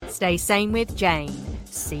Stay Sane with Jane,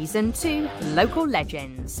 Season 2, Local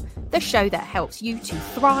Legends, the show that helps you to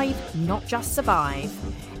thrive, not just survive.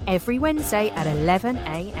 Every Wednesday at 11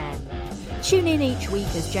 a.m. Tune in each week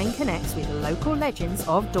as Jane connects with local legends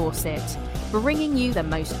of Dorset, bringing you the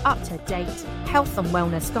most up-to-date health and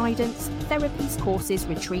wellness guidance, therapies, courses,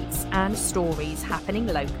 retreats, and stories happening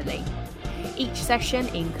locally. Each session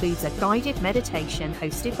includes a guided meditation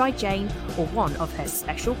hosted by Jane or one of her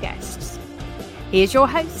special guests. Here's your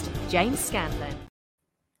host, Jane Scanlon.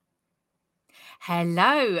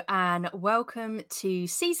 Hello and welcome to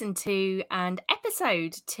Season 2 and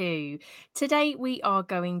Episode 2. Today we are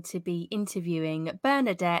going to be interviewing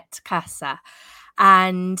Bernadett Kasza,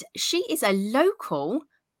 and she is a local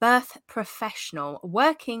birth professional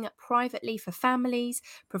working privately for families,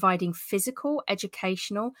 providing physical,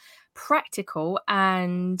 educational, practical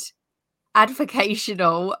and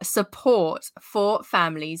advocational support for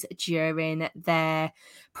families during their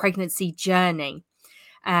pregnancy journey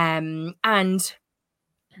and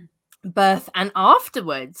birth and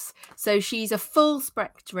afterwards. So she's a full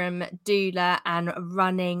spectrum doula and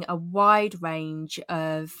running a wide range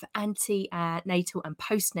of antenatal and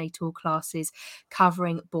postnatal classes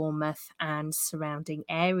covering Bournemouth and surrounding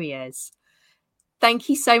areas. Thank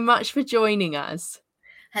you so much for joining us.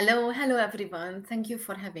 Hello everyone. Thank you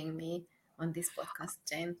for having me on this podcast,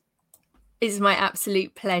 Jane. It's my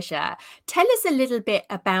absolute pleasure. Tell us a little bit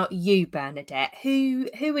about you, Bernadett. Who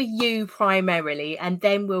are you primarily? And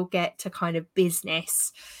then we'll get to kind of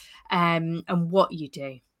business and what you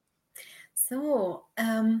do. So,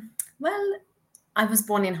 well, I was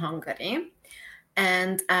born in Hungary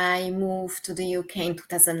and I moved to the UK in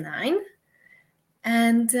 2009.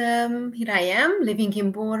 And here I am living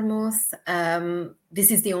in Bournemouth. This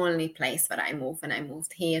is the only place where I moved when I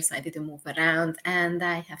moved here, so I didn't move around. And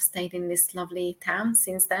I have stayed in this lovely town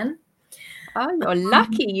since then. Oh, you're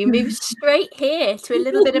lucky. You moved straight here to a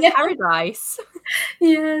little bit of paradise.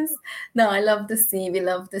 Yes. No, I love the sea. We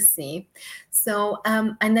love the sea. So,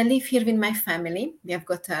 and I live here with my family. We have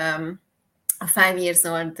got a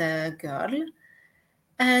 5-year-old girl.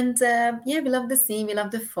 And we love the sea, we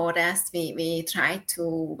love the forest, we try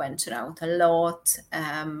to venture out a lot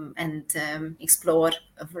and explore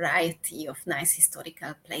a variety of nice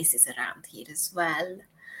historical places around here as well.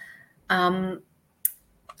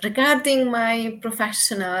 Regarding my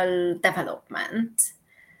professional development,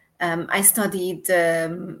 I studied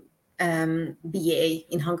BA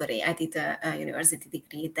in Hungary. I did a university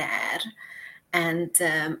degree there. And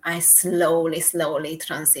I slowly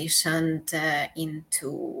transitioned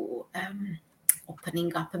into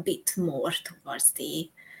opening up a bit more towards the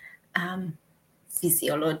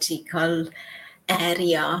physiological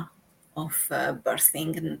area of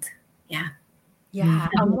birthing. And Yeah.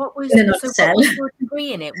 And what was your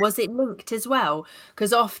degree in it? Was it linked as well?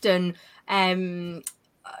 Because often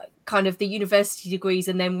kind of the university degrees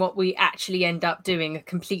and then what we actually end up doing are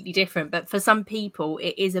completely different. But for some people,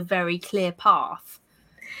 it is a very clear path.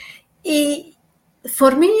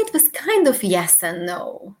 For me, it was kind of yes and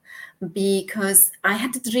no, because I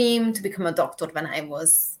had a dream to become a doctor when I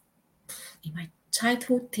was in my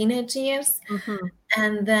childhood, teenage years. Mm-hmm.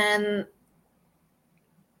 And then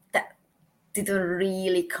that didn't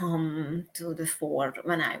really come to the fore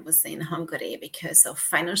when I was in Hungary because of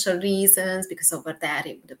financial reasons, because over there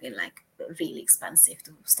it would have been like really expensive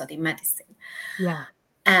to study medicine. Yeah.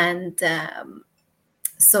 And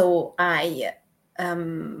so I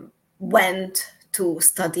went to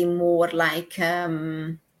study more like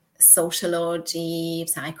sociology,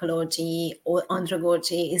 psychology, or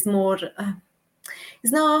andragogy is more,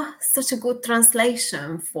 it's not such a good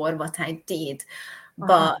translation for what I did.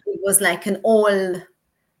 But it was like an all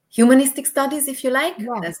humanistic studies, if you like.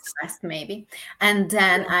 Yes. That's the best, maybe. And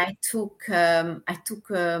then I took an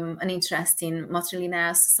interest in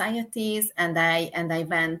matrilineal societies, and I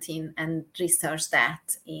went in and researched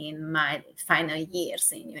that in my final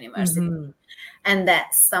years in university. Mm-hmm. And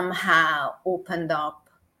that somehow opened up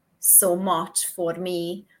so much for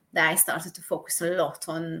me that I started to focus a lot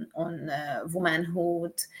on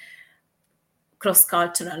womanhood,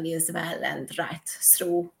 cross-culturally as well, and right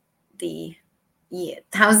through the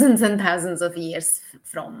thousands and thousands of years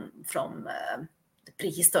from the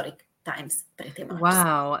prehistoric times, pretty much.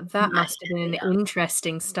 Wow, that must have been an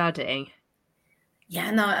interesting study. Yeah,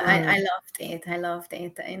 no, I loved it.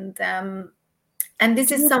 And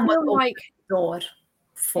this is somewhat like a door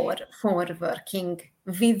for working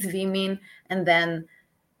with women and then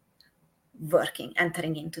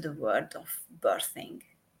entering into the world of birthing.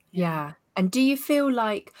 Yeah. And do you feel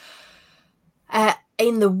like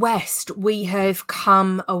in the West, we have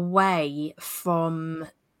come away from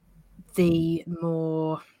the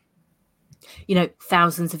more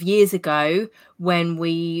thousands of years ago, when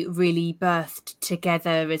we really birthed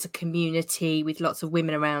together as a community with lots of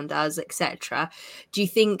women around us, etc. Do you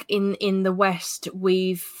think in the West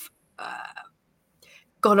we've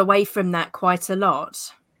gone away from that quite a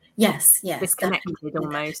lot? Yes, Disconnected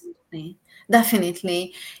almost.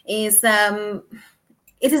 definitely. It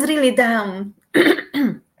is really down.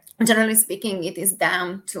 Generally speaking, it is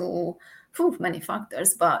down to many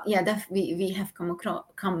factors, but yeah, we have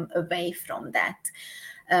come away from that.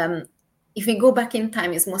 If we go back in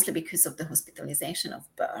time, it's mostly because of the hospitalization of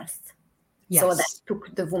birth. Yes. So that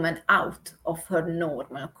took the woman out of her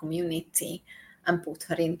normal community and put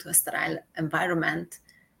her into a sterile environment,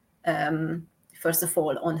 first of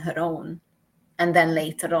all on her own, and then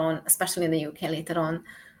later on, especially in the UK, later on,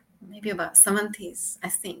 maybe about 70s, I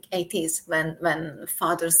think 80s, when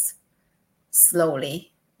fathers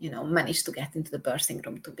slowly, managed to get into the birthing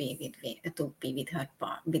room to be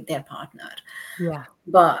with their partner. Yeah.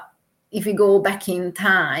 But if we go back in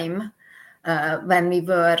time, when we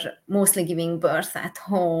were mostly giving birth at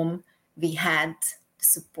home, we had the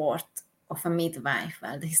support of a midwife.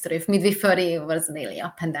 Well, the history of midwifery was really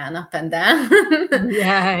up and down, up and down.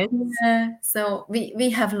 Yes. Yeah. So we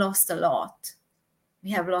have lost a lot. We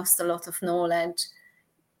have lost a lot of knowledge,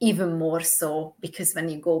 even more so because when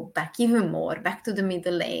you go back even more, back to the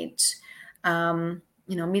Middle Age,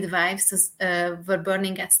 midwives were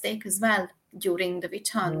burning at stake as well during the witch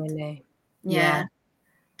hunt. Really? Yeah.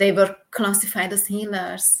 They were classified as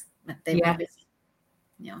healers, but they were,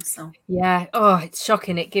 so. Yeah. Oh, it's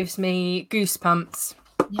shocking. It gives me goosebumps.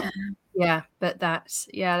 Yeah. Yeah, but that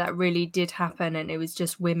really did happen, and it was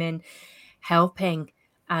just women helping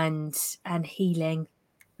and healing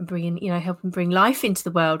and bringing, helping bring life into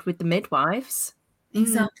the world with the midwives.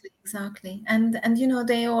 Exactly. And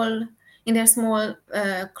they all, in their small,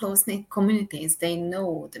 close-knit communities, they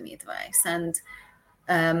know the midwives, and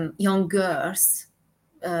young girls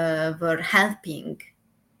were helping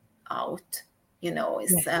out.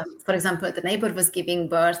 For example, the neighbor was giving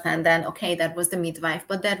birth, and then, that was the midwife,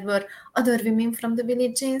 but there were other women from the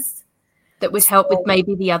villages that would help with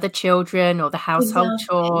maybe the other children or the household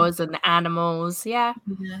chores and the animals. Yeah.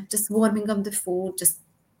 Just warming up the food, just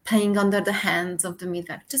playing under the hands of the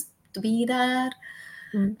midwife, just to be there.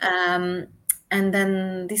 And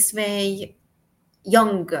then this way,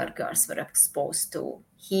 younger girls were exposed to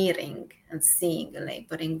hearing and seeing a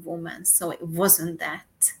laboring woman. So it wasn't that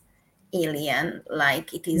alien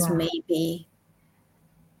like it is maybe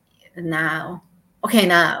now.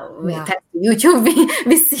 Now thanks to YouTube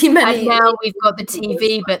we see many. And now we've got the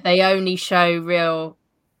TV, but they only show real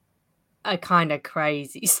kind of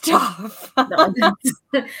crazy stuff. No,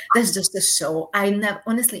 that's just a show. I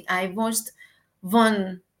watched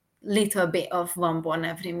one little bit of One Born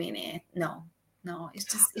every minute. No, it's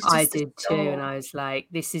just I did too, and I was like,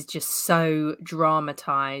 this is just so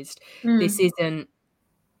dramatized. This isn't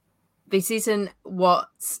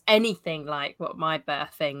what's anything like what my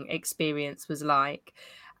birthing experience was like.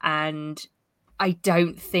 And I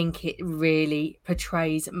don't think it really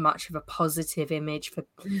portrays much of a positive image for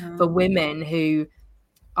women who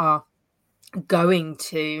are going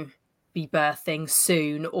to be birthing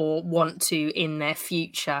soon or want to in their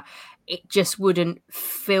future. It just wouldn't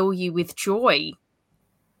fill you with joy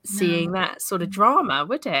seeing that sort of drama,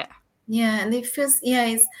 would it? Yeah, and it feels,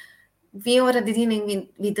 we're already dealing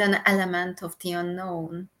with an element of the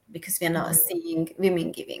unknown because we're not seeing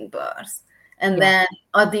women giving birth. And then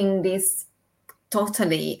adding this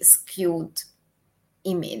totally skewed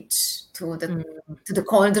image to the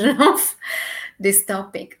cauldron of this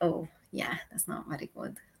topic. Oh, yeah, that's not very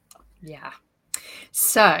good. Yeah.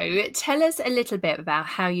 So tell us a little bit about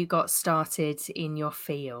how you got started in your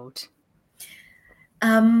field.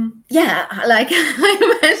 Like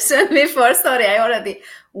I mentioned before, sorry, I already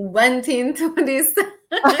went into this.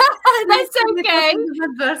 That's okay.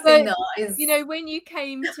 But, when you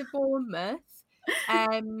came to Bournemouth,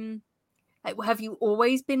 have you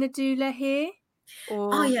always been a doula here?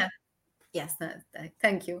 Or... Oh, yeah. Yes,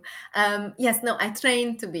 thank you. Yes, no, I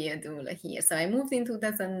trained to be a doula here. So I moved in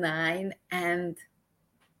 2009, and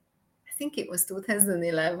I think it was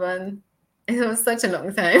 2011. It was such a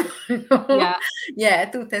long time. Yeah,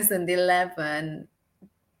 2011,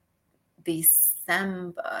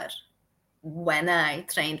 December, when I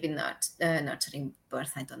trained with nurturing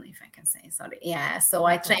birth. I don't know if I can say, sorry. Yeah, so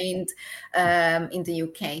I trained in the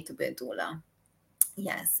UK to be a doula.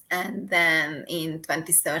 Yes, and then in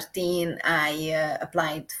 2013, I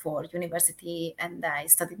applied for university, and I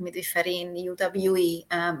studied midwifery in UWE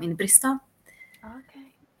in Bristol. Okay.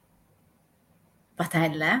 But I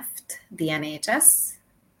left the NHS.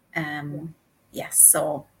 Yes,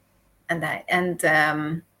 so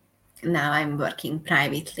now I'm working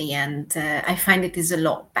privately, and I find it is a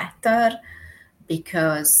lot better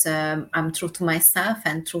because I'm true to myself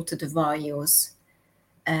and true to the values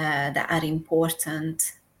that are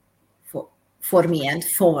important for me and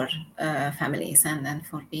for families and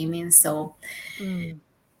for women. So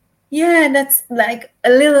yeah, that's like a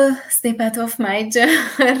little snippet of my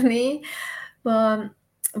journey. But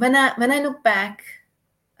when I look back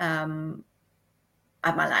at my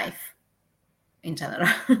life in general,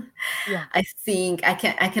 Yeah. I think I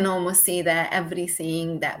can almost see that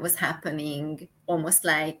everything that was happening almost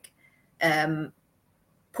like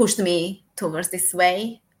pushed me towards this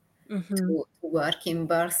way to work in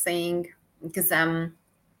birthing, because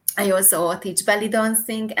I also teach belly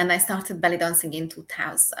dancing, and I started belly dancing in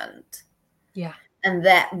 2000. Yeah. And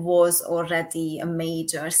that was already a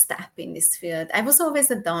major step in this field. I was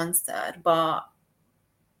always a dancer, but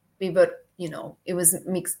we were, it was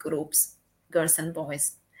mixed groups, girls and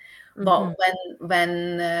boys. But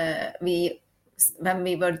when we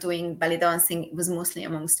were doing belly dancing, it was mostly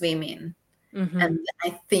amongst women. And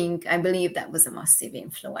I believe that was a massive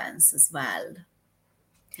influence as well.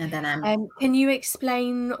 And then Can you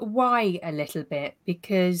explain why a little bit?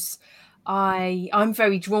 Because I'm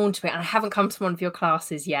very drawn to it. I haven't come to one of your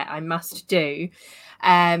classes yet. I must do, but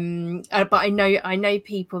I know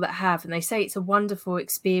people that have, and they say it's a wonderful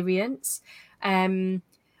experience. And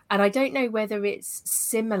I don't know whether it's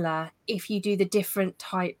similar if you do the different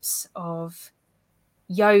types of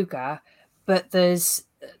yoga, but there's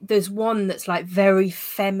one that's like very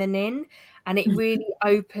feminine, and it really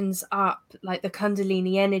opens up like the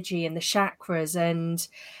Kundalini energy and the chakras. And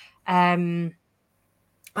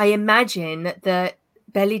I imagine that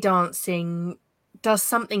belly dancing does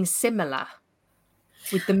something similar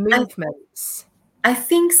with the movements. I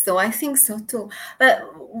think so. I think so too. But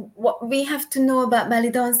what we have to know about belly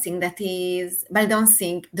dancing, that is, belly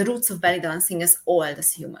dancing, the roots of belly dancing is old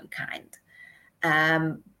as humankind.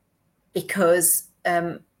 Because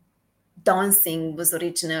dancing was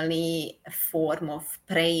originally a form of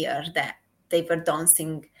prayer, that they were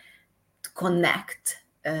dancing to connect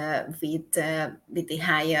with the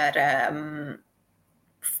higher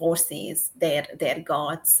forces, their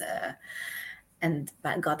gods and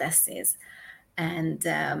goddesses. And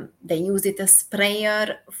they use it as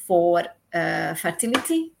prayer for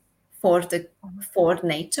fertility, for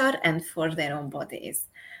nature, and for their own bodies.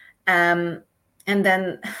 And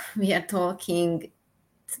then we are talking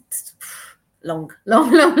long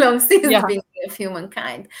since being of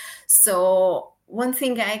humankind. So one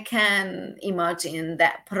thing I can imagine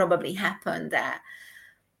that probably happened, that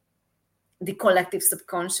the collective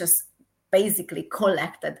subconscious basically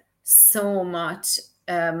collected so much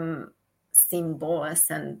symbols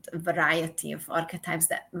and variety of archetypes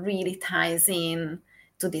that really ties in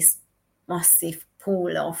to this massive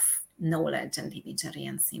pool of knowledge and imagery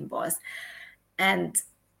and symbols. And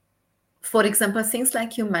for example, things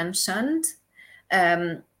like you mentioned,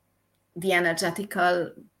 the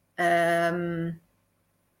energetical, the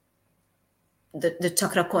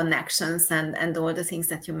chakra connections and all the things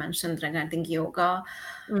that you mentioned regarding yoga,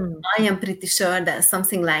 I am pretty sure that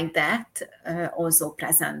something like that also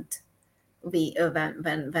present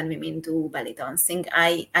when women do belly dancing.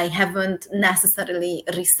 I haven't necessarily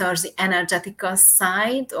researched the energetical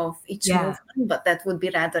side of each movement, but that would be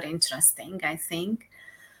rather interesting, I think.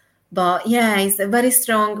 But yeah, it's a very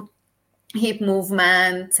strong hip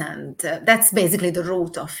movement, and that's basically the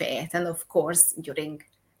root of it. And of course, during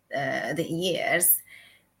the years,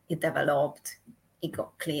 it developed, it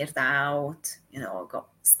got cleared out, got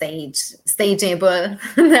stageable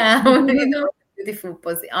now, beautiful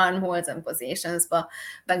armholds and positions. But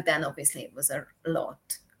back then, obviously, it was a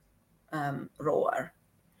lot rawer.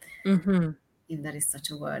 If there is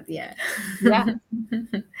such a word, yeah.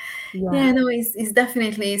 Yeah, no, it's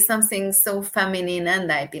definitely something so feminine, and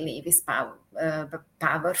I believe is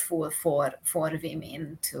powerful for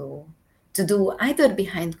women to do, either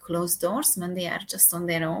behind closed doors when they are just on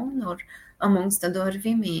their own, or amongst other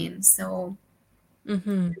women. So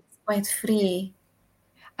it's quite free.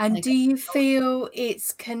 And do you feel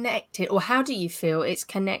it's connected, or how do you feel it's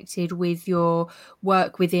connected with your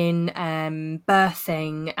work within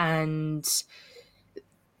birthing and,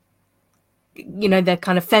 the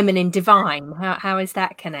kind of feminine divine? How is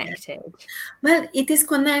that connected? Well, it is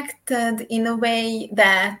connected in a way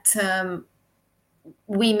that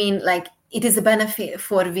women, like, it is a benefit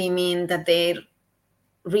for women that they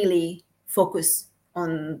really focus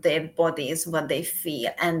on their bodies, what they feel,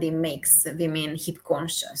 and it makes women hip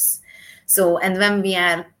conscious. So, and when we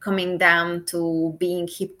are coming down to being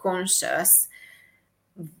hip conscious,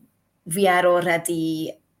 we are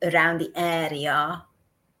already around the area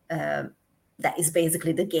that is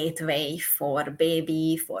basically the gateway for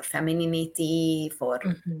baby, for femininity, for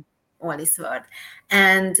all this word.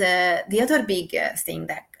 And the other big thing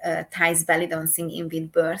that ties belly dancing in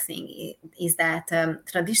with birthing is that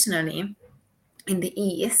traditionally in the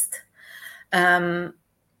East,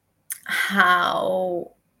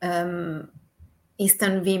 how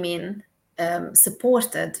Eastern women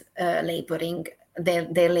supported laboring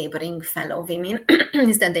their laboring fellow women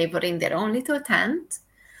is that they were in their own little tent,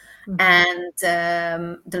 and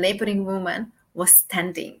the laboring woman was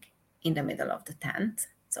standing in the middle of the tent.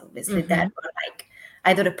 So obviously there were like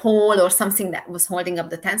either a pole or something that was holding up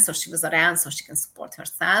the tent, so she was around so she can support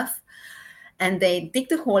herself. And they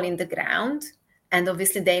digged a hole in the ground, and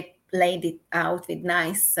obviously they laid it out with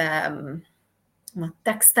nice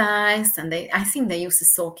textiles, and I think they used to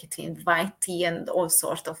soak it in white tea and all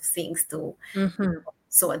sorts of things to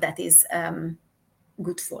so that is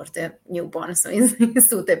good for the newborn, so it's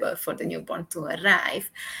suitable for the newborn to arrive.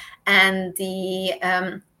 And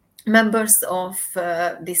the members of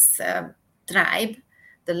this tribe,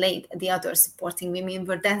 the other supporting women,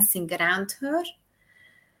 were dancing around her.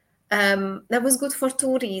 That was good for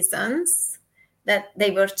two reasons: that they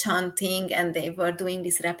were chanting and they were doing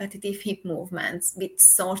these repetitive hip movements with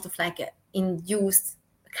sort of like an induced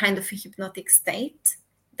kind of a hypnotic state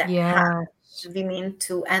that helps women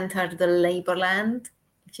to enter the labor land,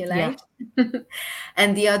 if you like.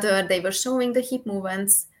 And the other, they were showing the hip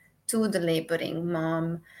movements to the laboring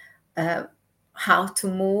mom, how to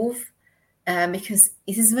move, because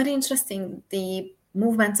it is very interesting. The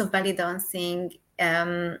movements of belly dancing,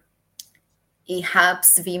 it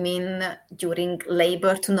helps women during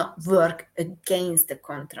labor to not work against the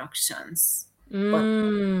contractions, but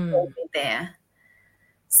over there.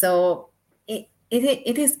 So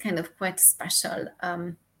it is kind of quite special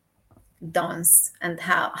dance, and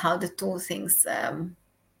how the two things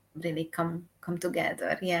really come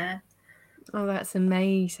together. Yeah. Oh, that's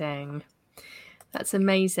amazing. That's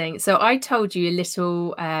amazing. So I told you a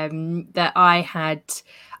little that I had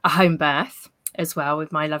a home birth as well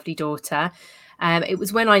with my lovely daughter. It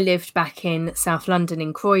was when I lived back in South London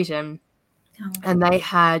in Croydon, and they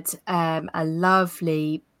had a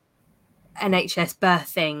lovely NHS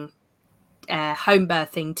birthing, home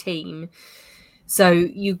birthing team. So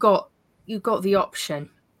you got the option,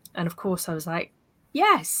 and of course I was like,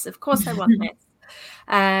 yes, of course I want this.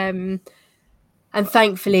 And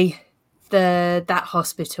thankfully, that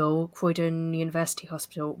hospital, Croydon University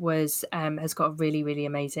Hospital, has got a really, really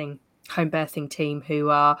amazing home birthing team who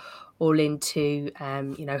are all into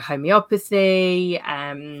homeopathy,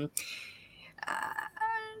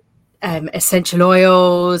 essential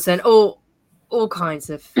oils, and all kinds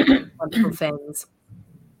of wonderful things.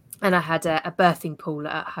 And I had a birthing pool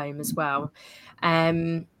at home as well.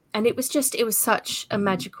 And it was such a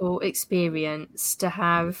magical experience to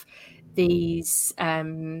have these.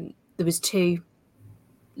 There was two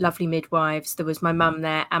lovely midwives. There was my mum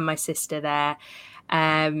there and my sister there.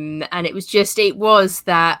 And it was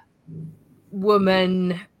that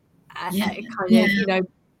woman kind of,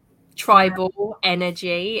 tribal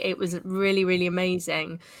energy. It was really, really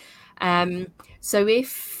amazing. So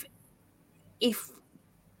if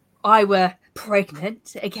I were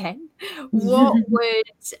pregnant again, what would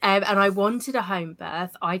and I wanted a home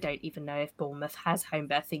birth. I don't even know if Bournemouth has home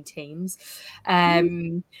birthing teams,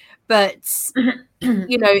 but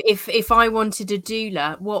if I wanted a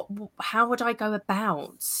doula, how would I go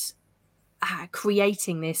about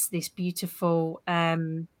creating this beautiful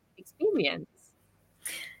experience?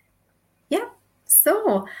 Yeah.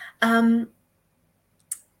 So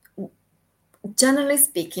generally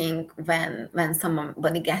speaking, when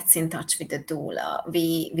somebody gets in touch with the doula,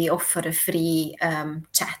 we offer a free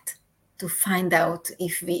chat to find out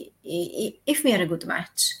if we are a good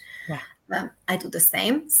match. Yeah. I do the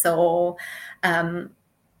same. So,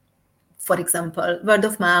 for example, word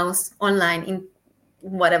of mouth, online, in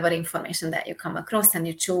whatever information that you come across, and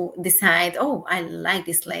you decide, oh, I like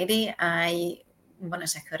this lady, I want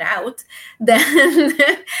to check her out, then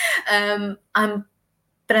I'm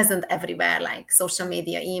present everywhere, like social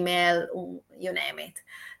media, email, you name it.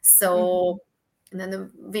 So then the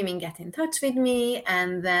women get in touch with me,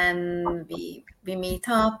 and then we meet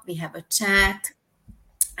up, we have a chat,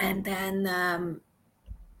 and then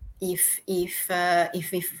if we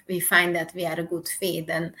find that we are a good fit,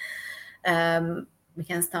 then we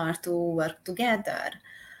can start to work together.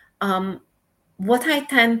 What I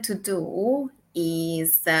tend to do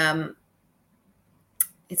is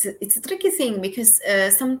it's a tricky thing, because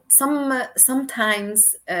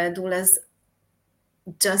sometimes doulas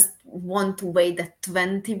just want to wait the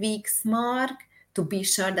 20 weeks mark to be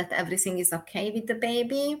sure that everything is okay with the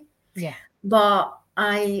baby. Yeah. But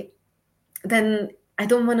I don't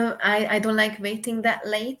like waiting that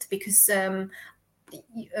late, because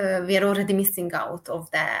we are already missing out of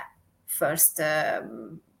the first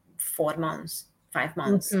 4 months, 5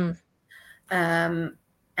 months.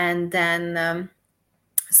 And then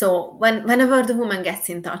so whenever the woman gets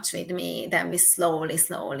in touch with me, then we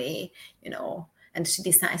slowly, and she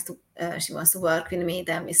decides to she wants to work with me,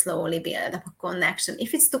 then we slowly build up a connection.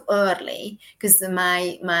 If it's too early, because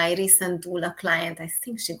my recent doula client, I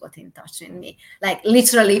think she got in touch with me, like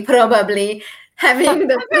literally probably having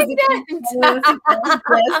the positive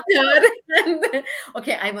gesture. And,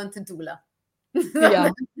 okay, I want a doula. Yeah.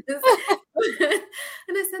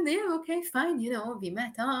 And I said, yeah, okay, fine. We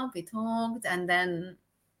met up, we talked, and then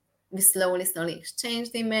we slowly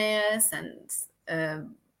exchanged emails and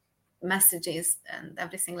messages and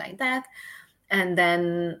everything like that. And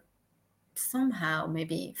then somehow,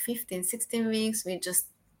 maybe 15, 16 weeks, we just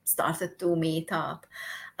started to meet up.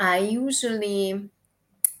 I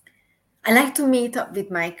like to meet up with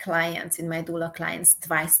my clients, in my doula clients,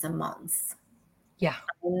 twice a month. Yeah.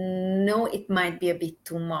 No, it might be a bit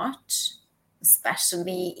too much,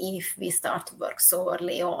 especially if we start to work so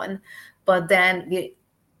early on. But then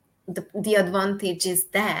the advantage is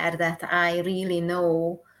there, that I really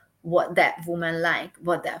know what that woman like,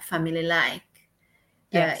 what that family like,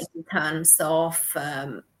 Yes. in terms of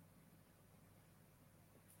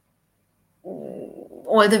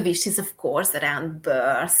all the wishes, of course, around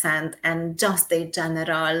birth and just a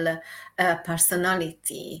general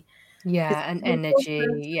personality. Yeah, and energy.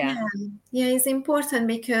 Yeah. Yeah, it's important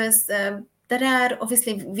because there are,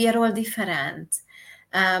 obviously, we are all different.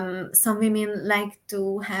 Some women like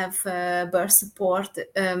to have birth support,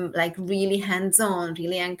 like really hands-on,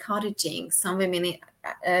 really encouraging. Some women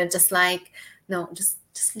just like, no, just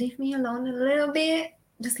leave me alone a little bit.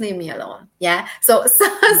 Just leave me alone. Yeah. So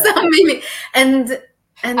some women, and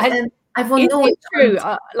I will Is know it true?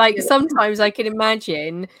 Like Yeah. sometimes I can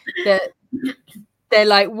imagine that they're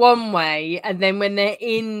like one way, and then when they're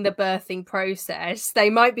in the birthing process, they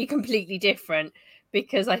might be completely different.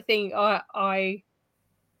 Because I think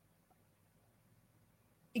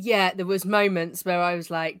there was moments where I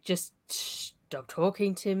was like, just stop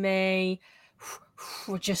talking to me.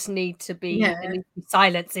 We just need to be, there needs to be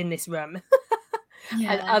silence in this room.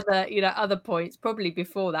 And other points, probably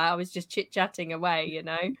before that, I was just chit-chatting away.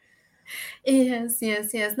 Yes.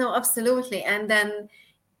 No, absolutely. And then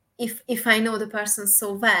if I know the person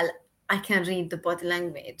so well, I can read the body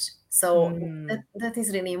language. So that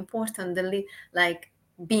is really important. Like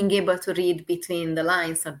being able to read between the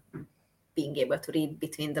lines, or being able to read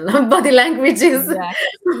between the body languages,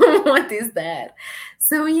 what is there.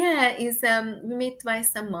 So we meet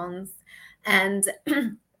twice a month, and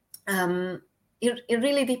it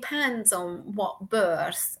really depends on what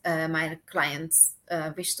birth my clients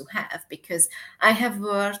wish to have, because I have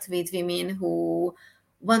worked with women who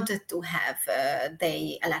wanted to have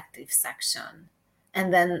the elective section,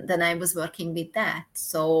 and then I was working with that.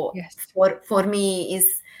 So for me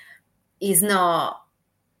is not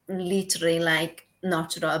literally like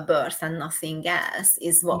natural birth and nothing else,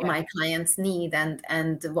 is what my clients need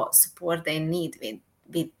and what support they need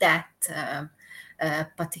with that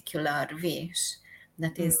particular wish.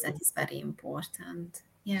 That is very important.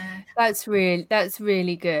 Yeah, that's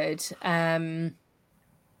really good.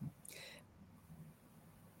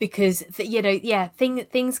 Because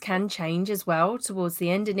things can change as well towards the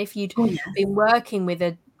end. And if you'd been working with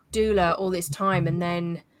a doula all this time, and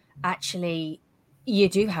then actually you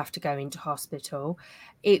do have to go into hospital,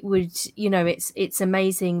 it would, it's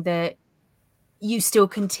amazing that you still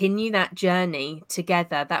continue that journey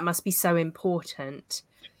together. That must be so important.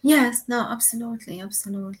 Yes, no, absolutely.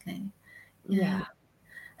 Yeah.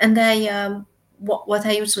 And what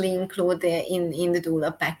I usually include in the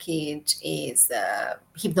doula package is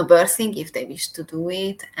hypnobirthing, if they wish to do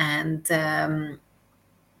it, and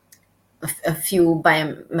a few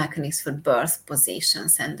biomechanics for birth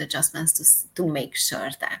positions and adjustments to make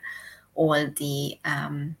sure that all the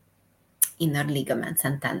inner ligaments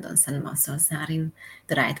and tendons and muscles are in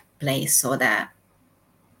the right place, so that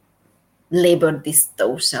labor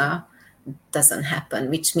dystocia doesn't happen,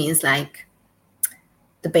 which means like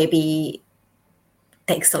the baby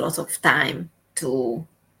takes a lot of time to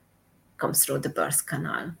come through the birth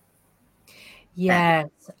canal. Yes,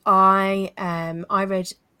 I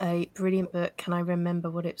read a brilliant book. Can I remember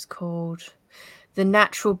what it's called? The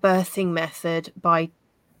Natural Birthing Method by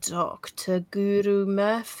Dr. Guru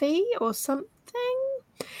Murphy or something.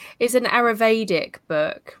 It's an Ayurvedic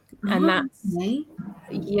book, and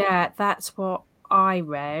that's what I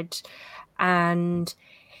read. and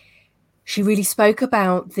she really spoke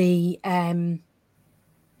about the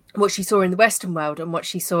what she saw in the Western world and what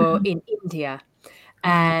she saw in India,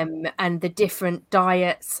 and the different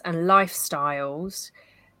diets and lifestyles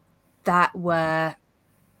that were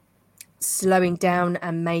slowing down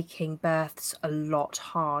and making births a lot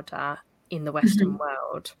harder in the Western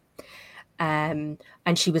world. And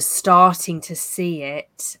she was starting to see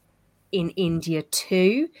it in India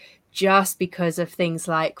too, just because of things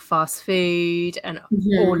like fast food and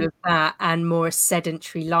all of that, and more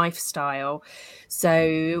sedentary lifestyle.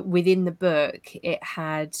 So within the book, it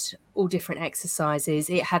had all different exercises.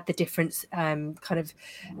 It had the different kind of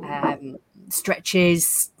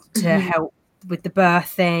stretches to help with the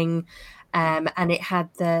birthing, and it had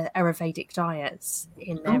the Ayurvedic diets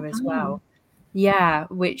in there as well. Yeah,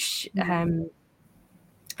 which and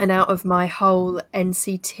out of my whole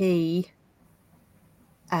NCT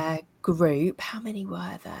group, how many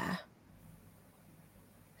were there?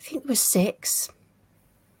 I think there were 6.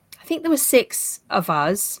 I think there were 6 of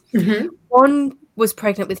us. One was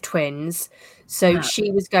pregnant with twins, so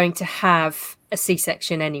she was going to have a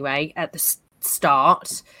C-section anyway at the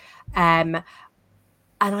start. And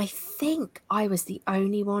I think I was the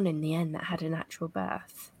only one in the end that had a natural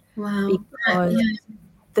birth. Wow. Because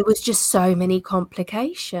there was just so many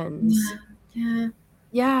complications.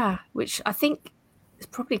 Yeah, which I think is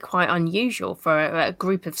probably quite unusual for a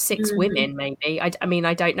group of 6 women, maybe. I mean,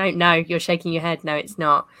 I don't know. No, you're shaking your head. No, it's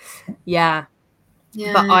not. Yeah.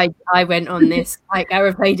 But I went on this like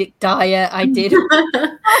Ayurvedic diet. I did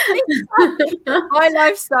my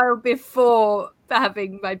lifestyle before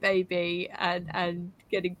having my baby and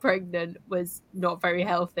getting pregnant was not very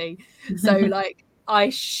healthy. So like I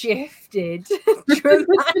shifted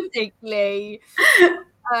dramatically.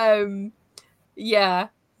 Yeah,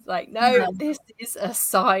 like, no, this is a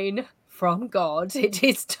sign from God. It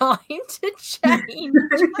is time to change.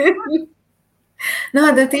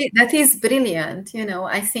 No, that is brilliant. You know,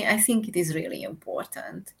 I think it is really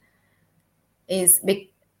important. It's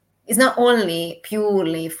not only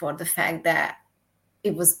purely for the fact that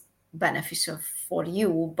it was beneficial for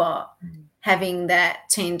you, but having that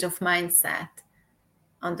change of mindset,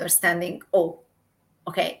 understanding, oh,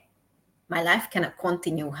 okay, my life cannot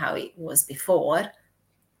continue how it was before.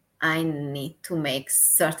 I need to make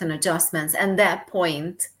certain adjustments. And that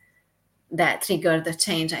point that triggered the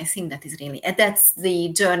change, I think that is really, and that's the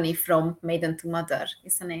journey from maiden to mother,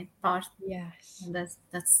 isn't it? Part. Yes. And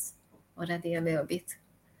that's already a little bit.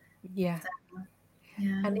 Yeah.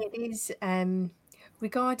 And it is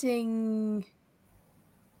regarding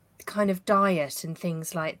kind of diet and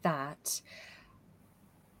things like that.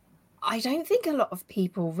 I don't think a lot of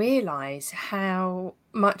people realize how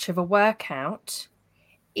much of a workout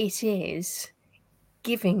it is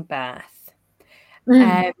giving birth.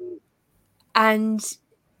 And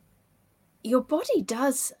your body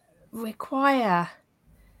does require,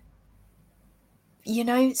 you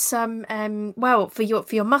know, some well, for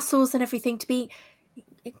your muscles and everything to be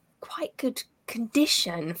in quite good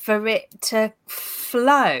condition for it to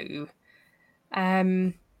flow.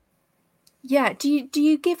 Yeah, do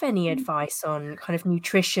you give any advice on kind of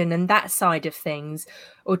nutrition and that side of things,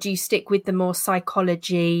 or do you stick with the more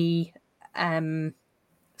psychology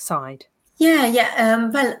side?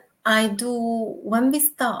 Well, I do when we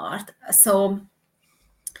start. So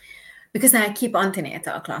because I keep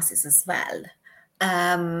antenatal classes as well,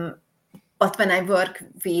 but when I work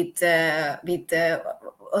with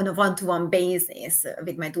on a one-to-one basis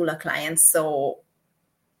with my doula clients, so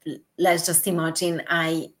let's just imagine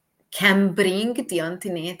I can bring the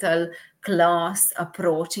antenatal class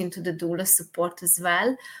approach into the doula support as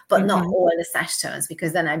well, but not all the sessions,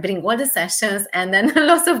 because then I bring all the sessions and then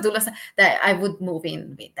lots of doulas that I would move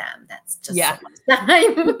in with them. That's just so much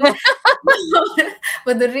time.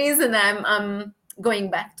 But the reason I'm going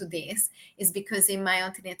back to this is because in my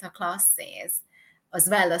antenatal classes, as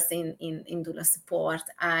well as in doula support,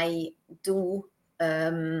 I do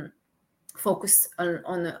focus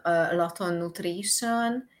on a lot on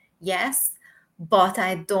nutrition, yes, but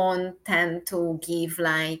I don't tend to give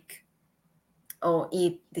like, oh,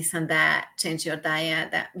 eat this and that, change your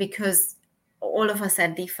diet, because all of us are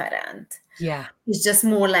different. Yeah. It's just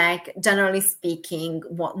more like, generally speaking,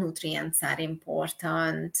 what nutrients are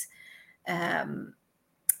important.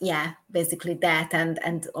 Basically that,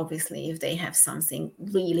 and obviously if they have something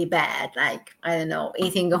really bad, like, I don't know,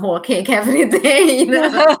 eating a whole cake every day, you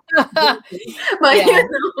know. But you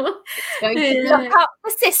know, going to block up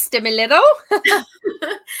the system a little.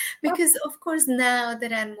 Because of course now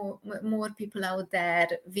there are more people out there,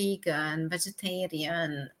 vegan,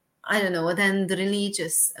 vegetarian, I don't know, than the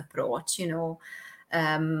religious approach, you know.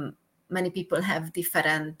 many people have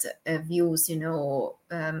different views.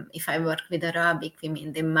 If I work with Arabic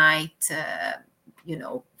women, they might,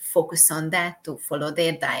 focus on that to follow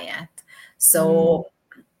their diet. So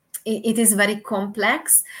it is very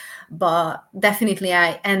complex, but definitely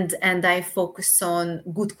I focus on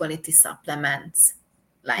good quality supplements,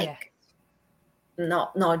 like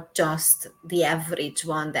not just the average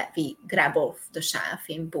one that we grab off the shelf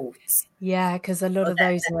in Boots. Yeah, because a lot of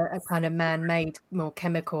those are kind of man-made, more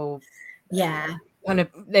chemical. Yeah. Kind of,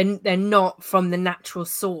 they're not from the natural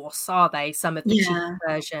source, are they? Some of the cheap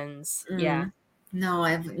versions. Yeah. No,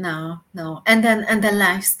 no. And then the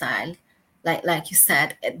lifestyle, like you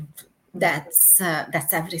said,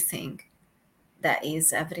 that's everything. That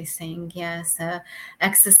is everything. Yes,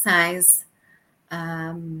 exercise,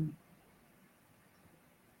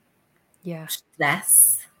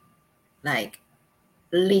 stress, like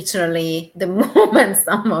literally the moment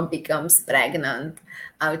someone becomes pregnant,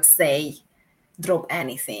 I would say drop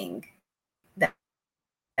anything that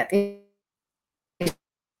is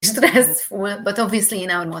stressful. But obviously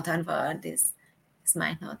in our modern world this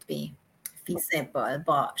might not be feasible,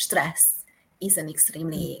 but stress is an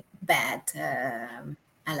extremely bad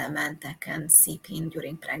element that can seep in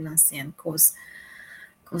during pregnancy and cause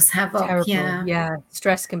havoc. Terrible. Yeah,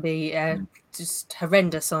 stress can be just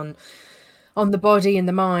horrendous on the body and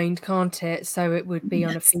the mind, can't it? So it would be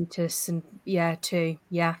on a fetus, and too.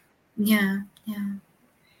 Yeah.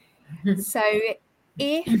 So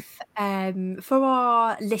if for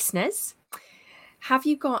our listeners, have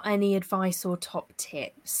you got any advice or top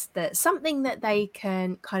tips, that something that they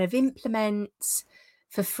can kind of implement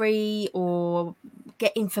for free or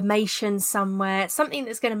get information somewhere, something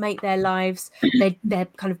that's going to make their lives, their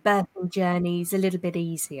kind of birthing journeys a little bit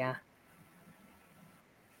easier?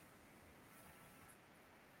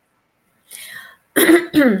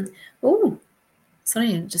 Oh,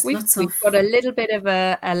 sorry, just We've got a little bit of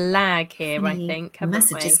a lag here, I think.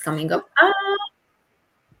 Messages coming up.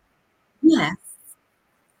 Yes.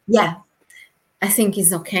 Yeah. I think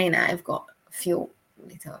it's okay now. I've got a few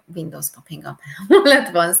little windows popping up all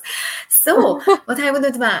at once. So what I would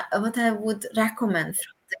recommend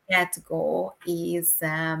from the get-go is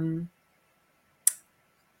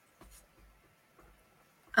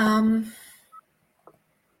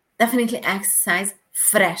definitely exercise,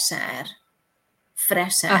 fresh air.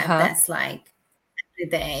 That's like every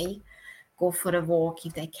day. Go for a walk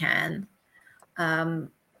if they can.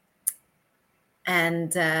 And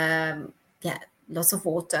lots of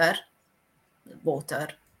water.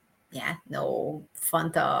 Yeah, no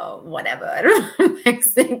Fanta, whatever.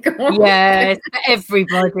 Mexico. Yes,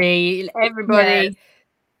 everybody. Yes.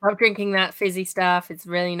 Stop drinking that fizzy stuff. It's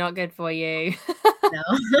really not good for you. No.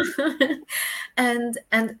 and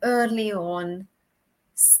early on,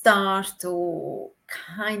 start to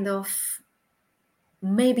kind of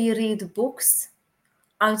maybe read books.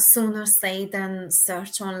 I'd sooner say than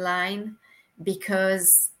search online,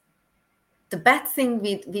 because the bad thing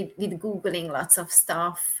with Googling lots of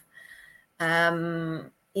stuff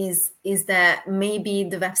is that maybe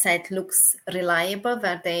the website looks reliable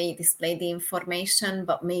where they display the information,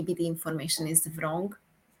 but maybe the information is wrong.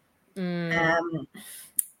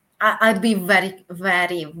 I'd be very,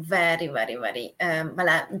 very, very, very, very,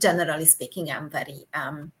 generally speaking, I'm very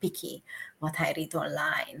picky what I read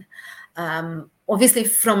online. Obviously,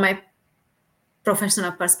 from my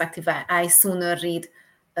professional perspective, I sooner read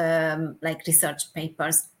like research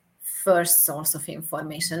papers, first source of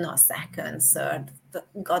information, or second, third,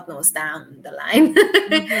 God knows down the line.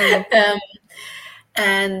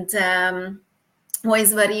 And what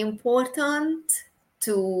is very important,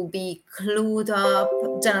 to be clued up,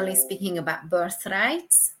 generally speaking, about birth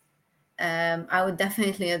rights. I would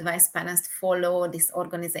definitely advise parents to follow this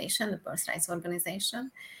organization, the Birth Rights Organization.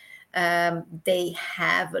 They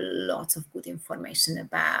have a lot of good information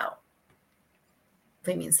about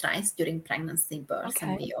women's rights during pregnancy, birth,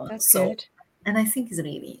 and beyond. That's good. And I think it's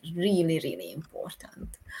really, really, really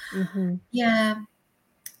important. Yeah,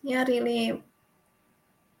 really.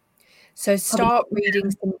 So start reading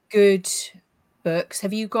some good books.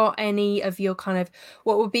 Have you got any of your kind of,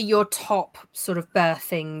 what would be your top sort of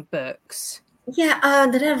birthing books? Yeah,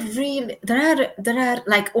 there are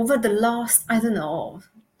like, over the last, I don't know,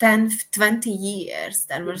 10, 20 years,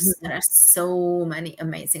 there are so many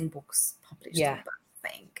amazing books published on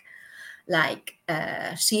birthing. Like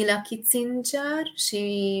Sheila Kitzinger,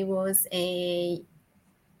 she was a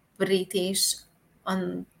British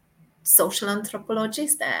social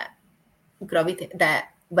anthropologist that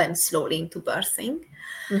went slowly into birthing.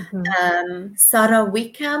 Sarah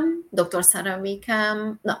Wickham, Dr. Sarah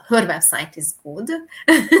Wickham, no, her website is good.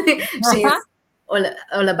 She's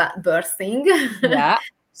all about birthing. Yeah.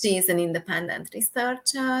 She is an independent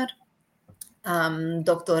researcher.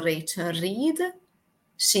 Dr. Rachel Reed.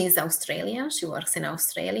 She's Australian. She works in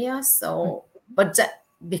Australia. So, but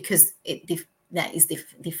because that is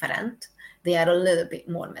different, they are a little bit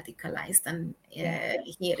more medicalized than here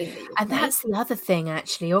in the UK. And that's the other thing,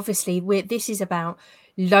 actually. Obviously, this is about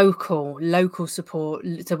local support.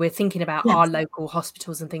 So we're thinking about our local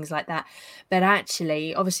hospitals and things like that. But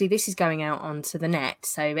actually, obviously, this is going out onto the net,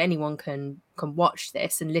 so anyone can watch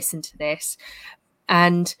this and listen to this.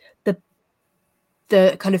 And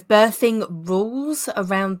the kind of birthing rules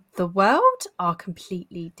around the world are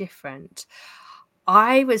completely different.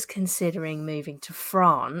 I was considering moving to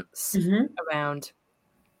France around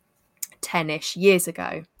 10-ish years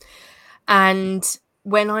ago. And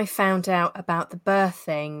when I found out about the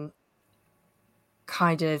birthing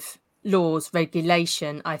kind of laws,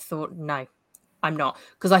 regulation, I thought, no, I'm not.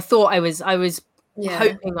 Because I thought I was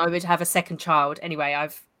hoping I would have a second child. Anyway,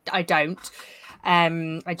 I don't.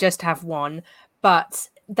 I just have one. But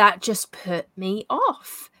that just put me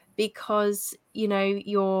off because,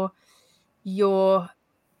 you're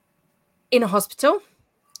in a hospital.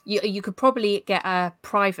 You could probably get a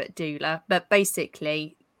private doula, but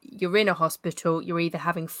basically you're in a hospital, you're either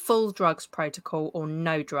having full drugs protocol or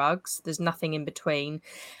no drugs. There's nothing in between.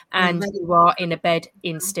 And you are in a bed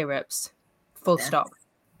in stirrups. Full stop.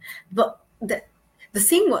 But the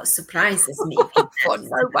thing what surprises me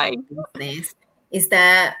no way. is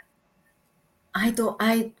that I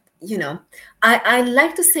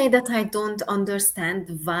like to say that I don't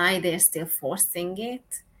understand why they're still forcing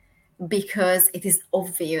it, because it is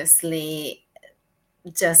obviously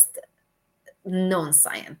just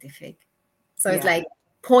non-scientific. So it's like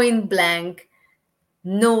point blank,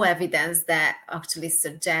 no evidence that actually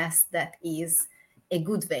suggests that is a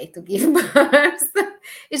good way to give birth.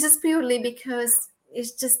 It's just purely because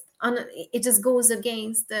it just goes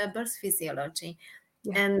against the birth physiology.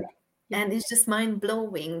 And it's just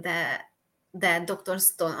mind-blowing that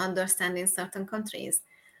doctors don't understand in certain countries.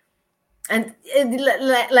 And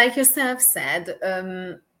like yourself said,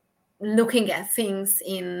 looking at things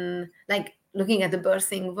looking at the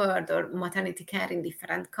birthing world or maternity care in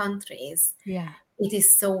different countries, it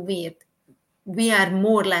is so weird. We are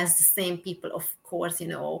more or less the same people, of course.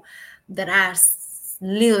 There are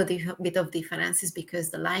little bit of differences because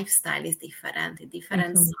the lifestyle is different,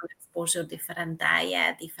 different sun exposure, different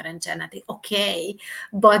diet, different genetic. Okay,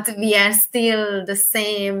 but we are still the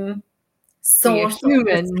same sort of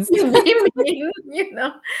humans.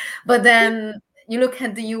 But then you look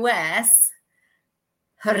at the US,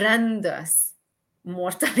 horrendous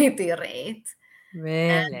mortality rate.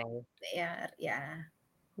 Really?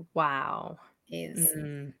 Wow.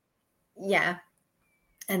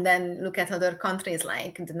 And then look at other countries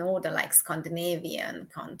like the northern, like Scandinavian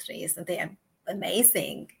countries, and they are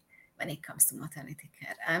amazing when it comes to maternity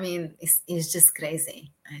care. I mean, it's just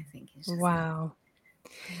crazy. I think it's just wow.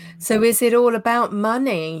 So is it all about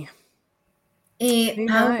money?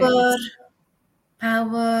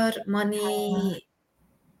 Power, money,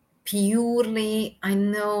 purely. I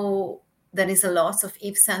know there is a lot of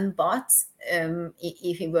ifs and buts.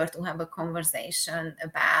 If we were to have a conversation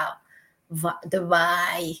about the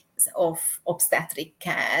why of obstetric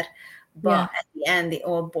care, but at the end it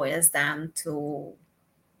all boils down to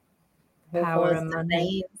power and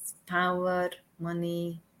money. Power,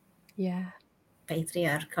 money,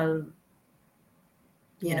 patriarchal,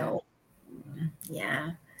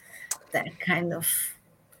 that kind of,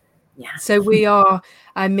 So we are,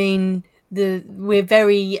 I mean, we're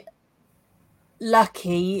very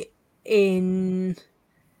lucky in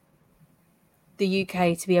the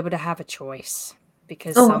UK to be able to have a choice,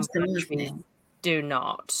 because some countries do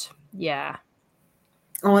not.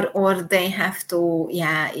 Or they have to,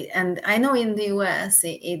 and I know in the US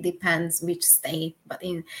it depends which state, but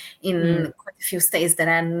in quite a few states there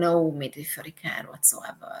are no midwifery care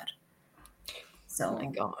whatsoever. So, oh my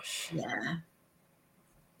gosh.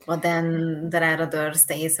 But then there are other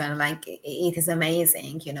states where like it is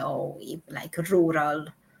amazing, like rural,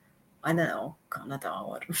 I don't know, Canada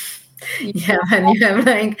or and you have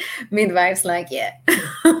like midwives like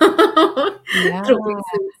trooping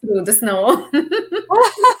through the snow.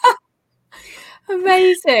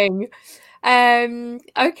 Amazing.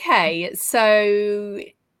 Okay, so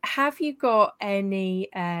have you got any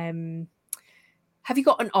have you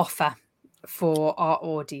got an offer for our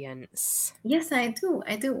audience? Yes, I do.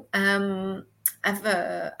 I've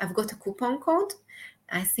got a coupon code.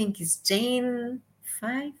 I think it's Jane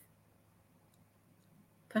 5%.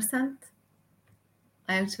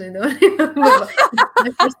 I actually don't remember.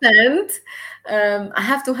 5%. I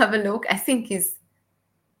have to have a look. I think it's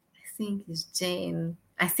think it's Jane.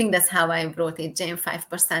 I think that's how I wrote it, Jane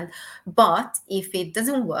 5%. But if it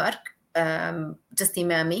doesn't work, just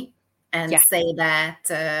email me and say that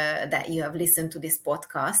that you have listened to this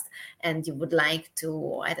podcast and you would like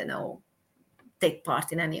to, I don't know, take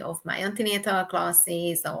part in any of my antenatal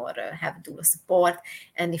classes or have doula support.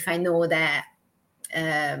 And if I know that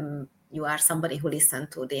you are somebody who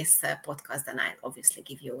listened to this podcast, then I'll obviously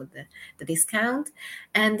give you the discount.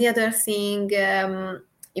 And the other thing,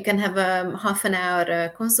 you can have a half an hour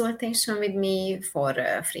consultation with me for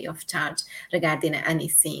free of charge regarding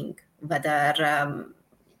anything, whether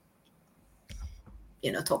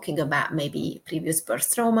talking about maybe previous birth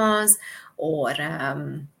traumas or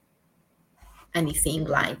anything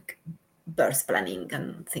like birth planning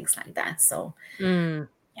and things like that. So yeah,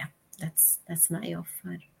 that's my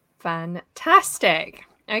offer. Fantastic.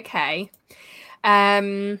 Okay.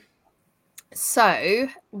 So I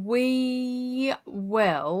will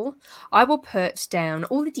put down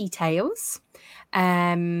all the details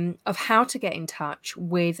of how to get in touch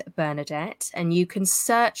with Bernadett, and you can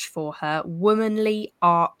search for her Womanly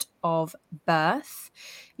Art of Birth.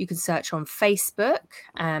 You can search on Facebook,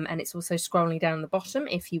 and it's also scrolling down the bottom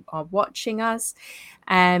if you are watching us.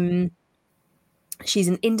 She's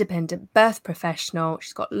an independent birth professional.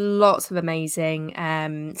 She's got lots of amazing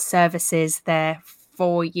services there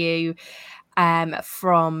for you,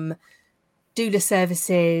 from doula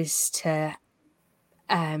services to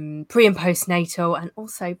pre and postnatal, and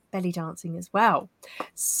also belly dancing as well.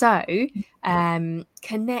 So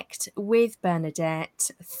connect with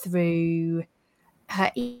Bernadett through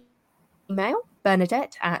her email,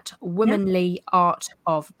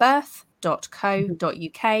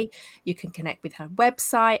 bernadett@womanlyartofbirth.co.uk. You can connect with her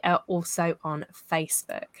website, also on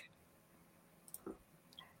Facebook.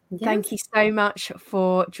 Yes. Thank you so much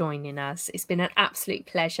for joining us. It's been an absolute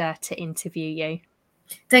pleasure to interview you.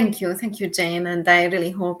 Thank you, Jane. And I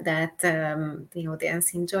really hope that the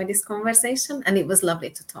audience enjoyed this conversation, and it was lovely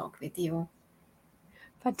to talk with you.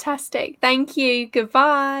 Fantastic. Thank you.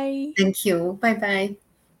 Goodbye. Thank you. Bye-bye.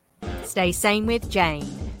 Stay Sane with Jane,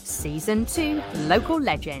 Season 2, Local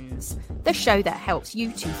Legends, the show that helps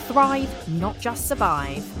you to thrive, not just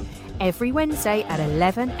survive. Every Wednesday at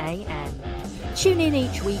 11 a.m. Tune in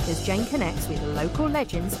each week as Jane connects with local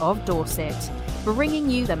legends of Dorset, bringing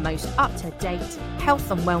you the most up-to-date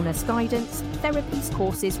health and wellness guidance, therapies,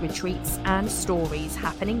 courses, retreats, and stories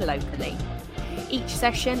happening locally. Each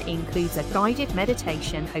session includes a guided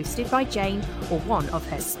meditation hosted by Jane or one of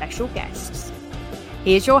her special guests.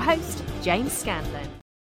 Here's your host, Jane Scanlon.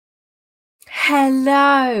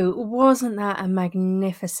 Hello, wasn't that a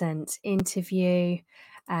magnificent interview?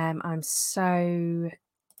 I'm so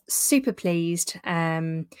super pleased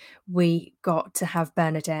we got to have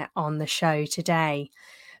Bernadett on the show today.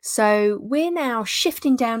 So we're now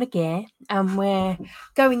shifting down a gear and we're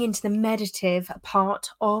going into the meditative part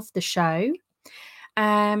of the show.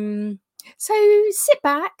 So sit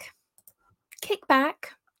back, kick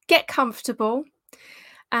back, get comfortable,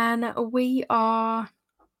 and we are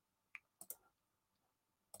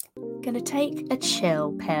going to take a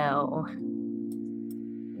chill pill.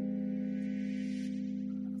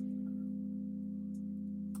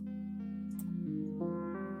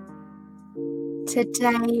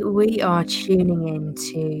 Today we are tuning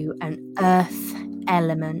into an earth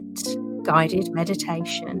element guided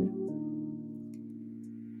meditation.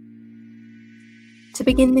 To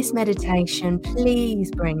begin this meditation,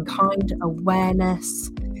 please bring kind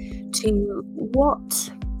awareness to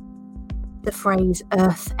what the phrase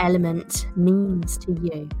earth element means to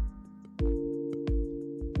you.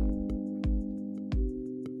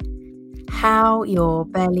 How your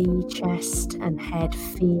belly, chest, and head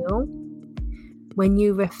feel when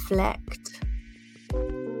you reflect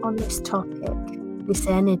on this topic, this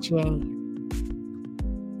energy.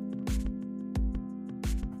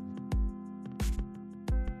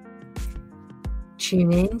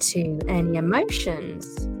 Tune in to any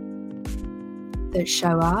emotions that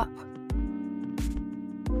show up,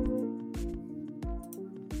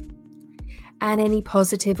 and any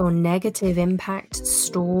positive or negative impact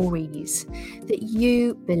stories that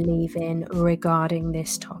you believe in regarding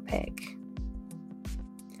this topic.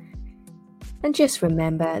 And just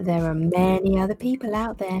remember, there are many other people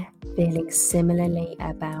out there feeling similarly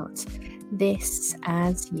about this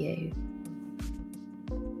as you.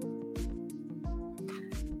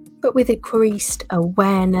 But with increased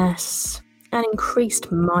awareness and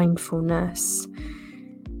increased mindfulness,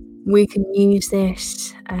 we can use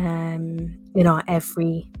this in our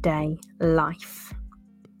everyday life.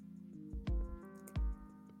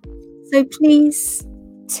 So please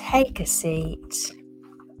take a seat.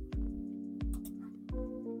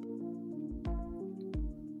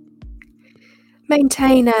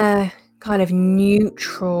 Maintain a kind of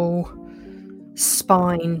neutral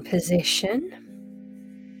spine position.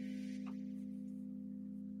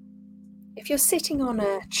 If you're sitting on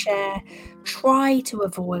a chair, try to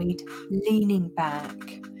avoid leaning back.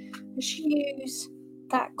 Just use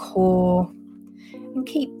that core and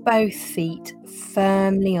keep both feet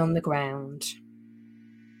firmly on the ground.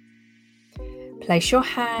 Place your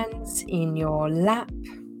hands in your lap,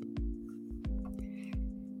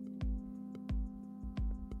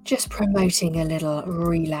 just promoting a little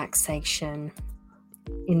relaxation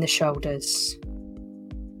in the shoulders.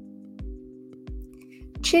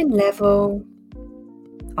 Chin level,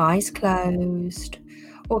 eyes closed,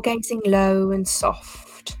 or gazing low and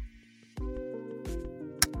soft.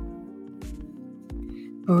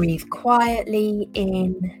 Breathe quietly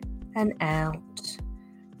in and out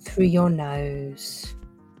through your nose.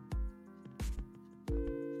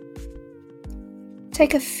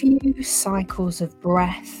 Take a few cycles of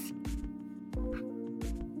breath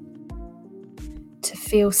to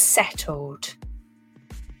feel settled,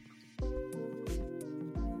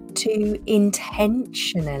 to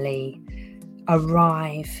intentionally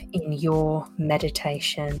arrive in your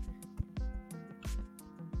meditation.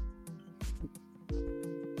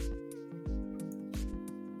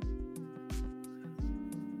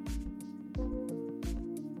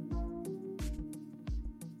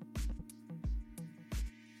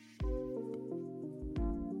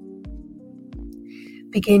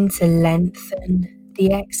 Begin to lengthen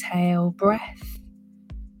the exhale breath.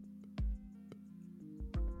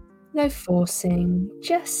 No forcing,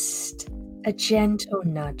 just a gentle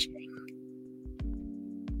nudging.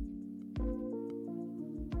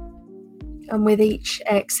 And with each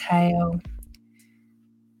exhale,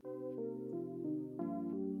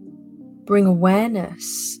 bring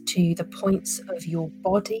awareness to the points of your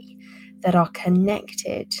body that are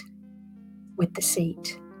connected with the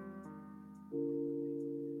seat.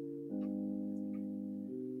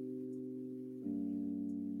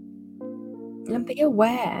 And be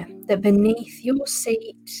aware that beneath your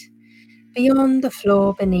seat, beyond the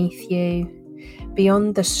floor beneath you,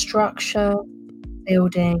 beyond the structure,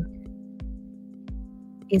 building,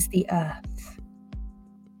 is the earth.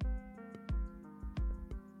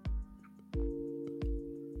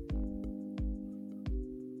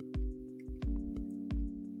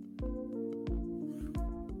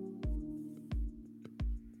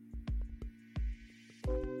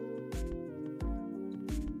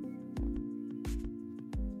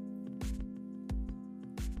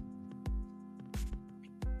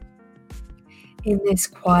 In this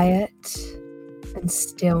quiet and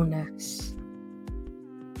stillness,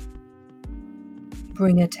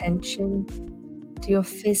 bring attention to your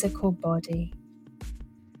physical body.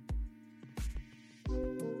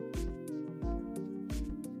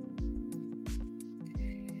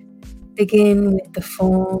 Begin with the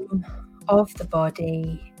form of the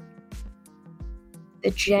body, the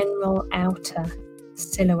general outer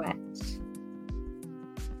silhouette,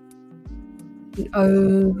 the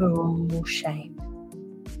overall shape.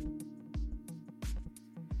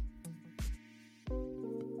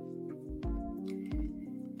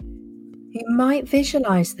 You might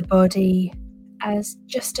visualize the body as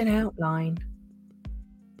just an outline,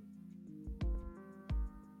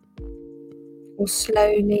 or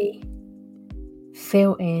slowly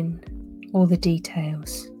fill in all the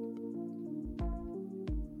details.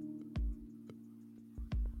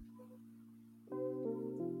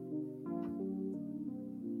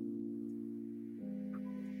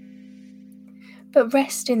 But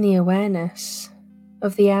rest in the awareness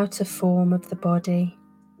of the outer form of the body,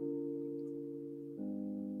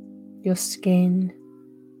 your skin,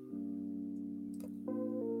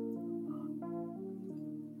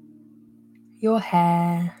 your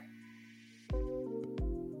hair,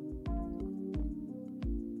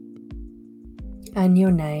 and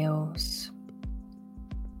your nails.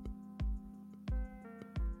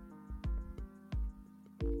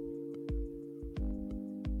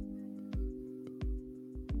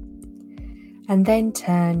 And then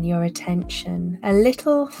turn your attention a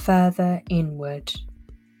little further inward.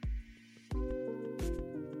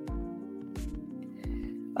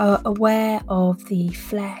 Aware of the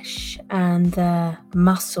flesh and the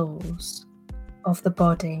muscles of the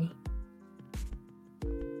body.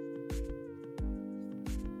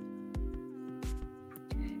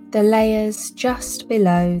 The layers just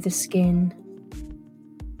below the skin.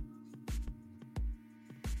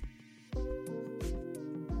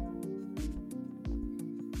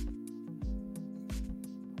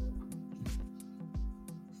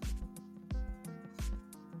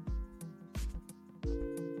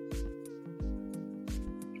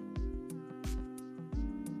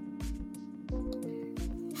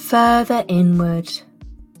 Further inward,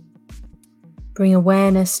 bring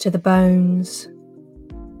awareness to the bones,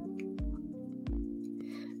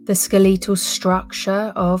 the skeletal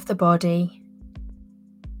structure of the body,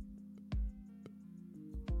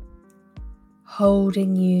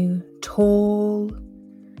 holding you tall,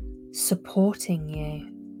 supporting you.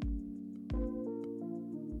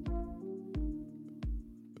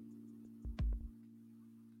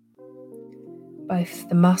 Both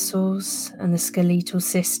the muscles and the skeletal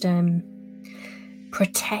system,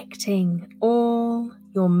 protecting all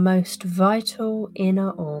your most vital inner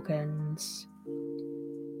organs.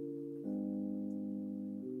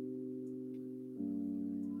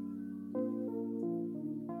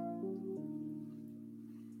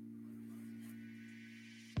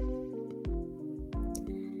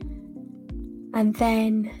 And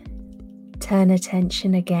then turn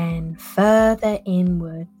attention again further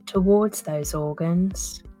inward towards those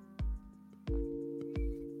organs.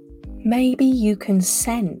 Maybe you can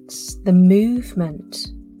sense the movement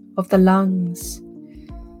of the lungs,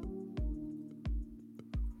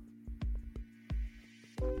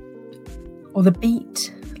 or the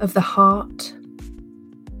beat of the heart.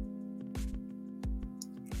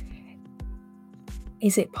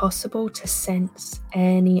 Is it possible to sense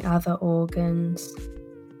any other organs?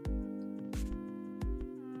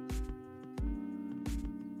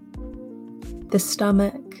 The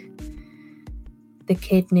stomach, the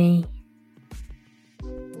kidney,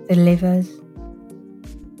 the liver.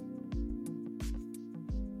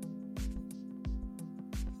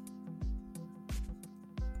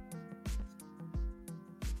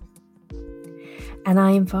 And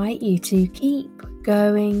I invite you to keep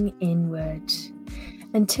going inward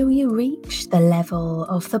until you reach the level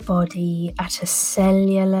of the body at a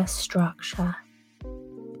cellular structure.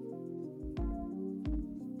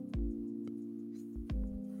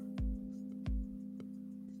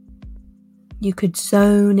 You could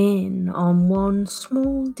zone in on one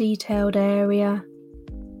small detailed area,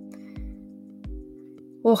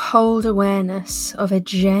 or hold awareness of a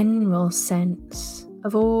general sense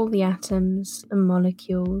of all the atoms and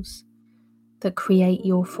molecules that create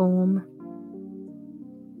your form.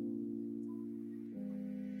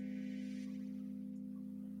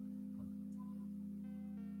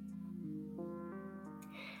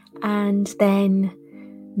 And then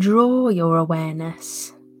draw your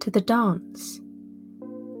awareness to the dance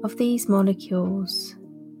of these molecules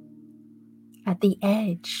at the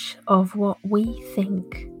edge of what we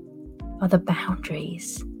think are the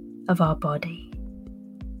boundaries of our body.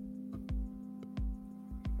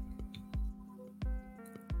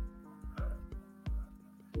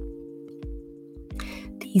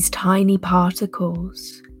 These tiny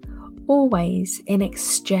particles, always in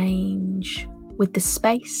exchange with the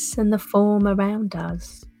space and the form around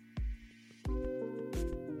us.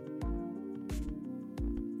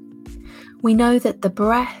 We know that the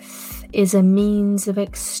breath is a means of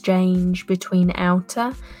exchange between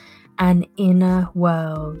outer and inner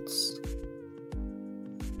worlds.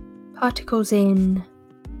 Particles in,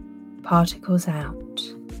 particles out.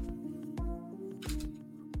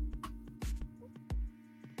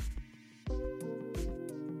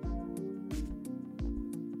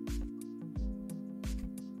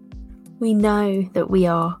 We know that we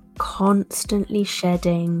are constantly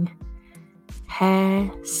shedding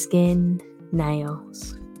hair, skin,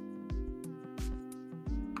 nails.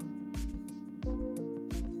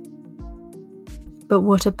 But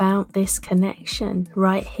what about this connection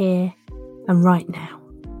right here and right now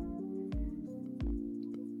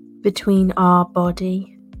between our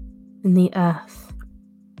body and the earth?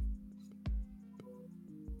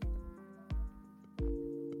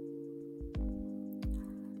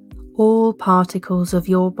 All particles of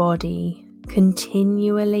your body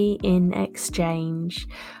continually in exchange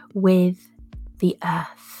with the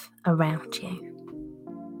earth around you.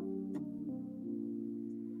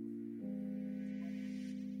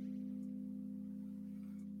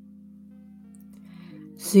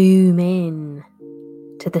 Zoom in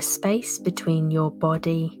to the space between your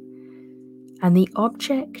body and the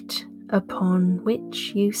object upon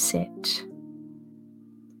which you sit.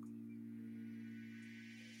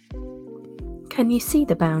 Can you see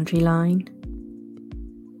the boundary line?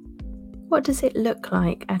 What does it look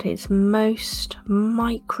like at its most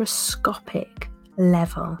microscopic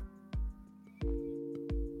level?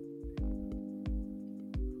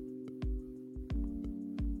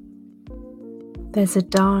 There's a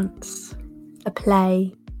dance, a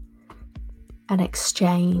play, an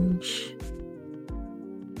exchange.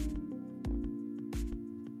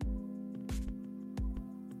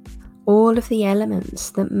 All of the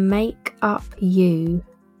elements that make up you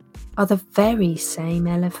are the very same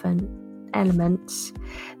elements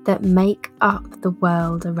that make up the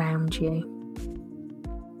world around you.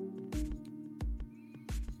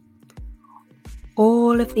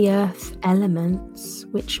 All of the earth elements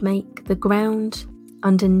which make the ground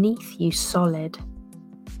underneath you solid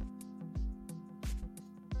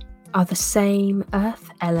are the same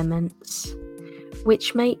earth elements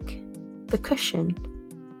which make the cushion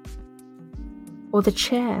or the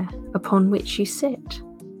chair upon which you sit.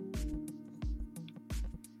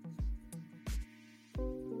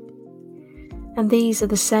 And these are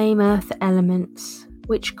the same earth elements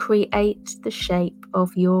which create the shape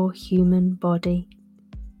of your human body.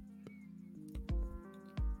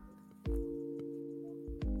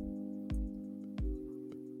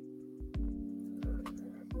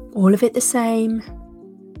 All of it the same,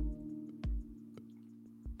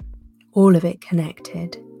 all of it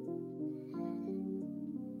connected.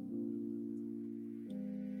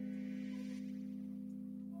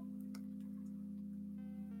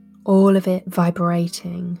 All of it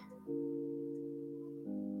vibrating.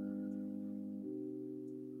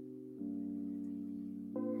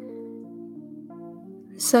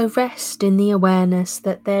 So rest in the awareness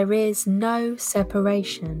that there is no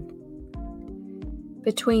separation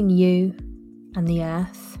between you and the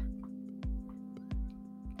earth.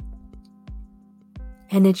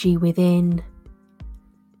 Energy within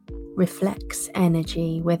reflects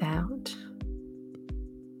energy without.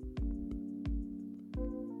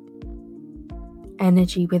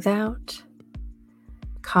 Energy without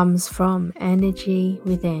comes from energy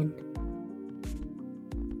within.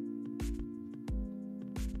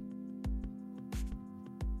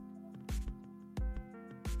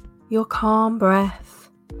 Your calm breath,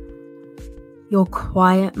 your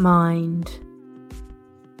quiet mind,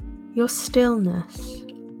 your stillness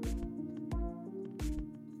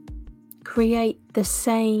create the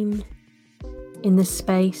same in the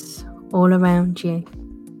space all around you.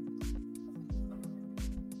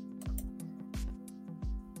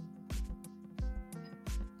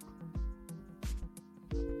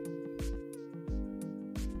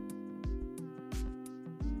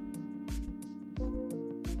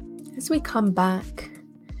 As we come back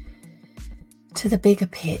to the bigger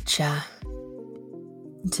picture,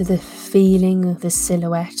 to the feeling of the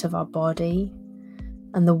silhouette of our body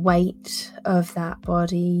and the weight of that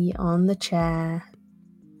body on the chair,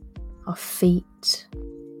 our feet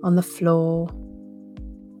on the floor,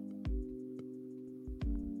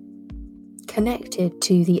 connected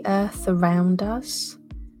to the earth around us,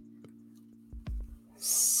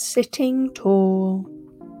 sitting tall,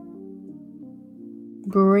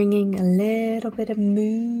 bringing a little bit of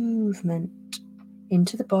movement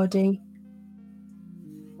into the body.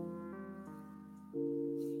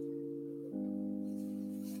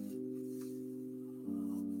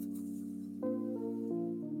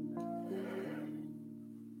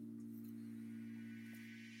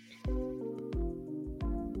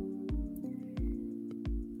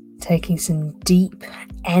 Taking some deep,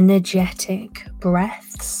 energetic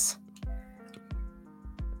breaths.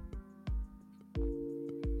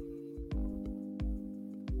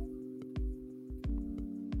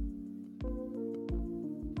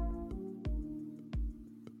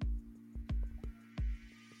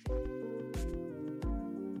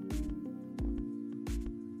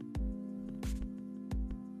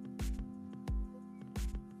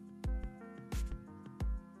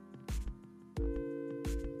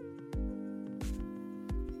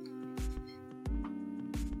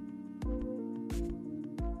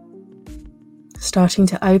 Starting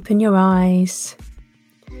to open your eyes,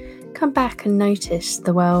 come back and notice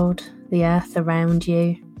the world, the earth around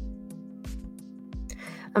you,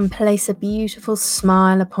 and place a beautiful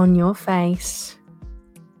smile upon your face.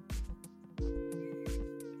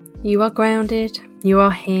 You are grounded, you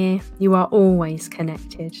are here, you are always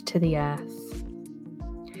connected to the earth.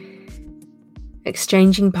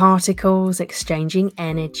 Exchanging particles, exchanging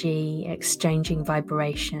energy, exchanging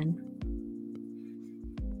vibration.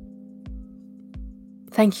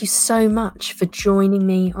 Thank you so much for joining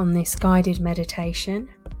me on this guided meditation.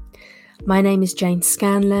 My name is Jane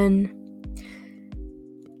Scanlon,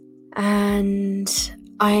 and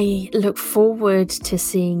I look forward to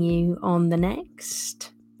seeing you on the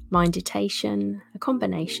next Minditation, a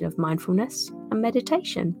combination of mindfulness and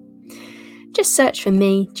meditation. Just search for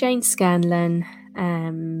me, Jane Scanlon,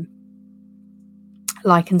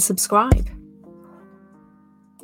 like and subscribe.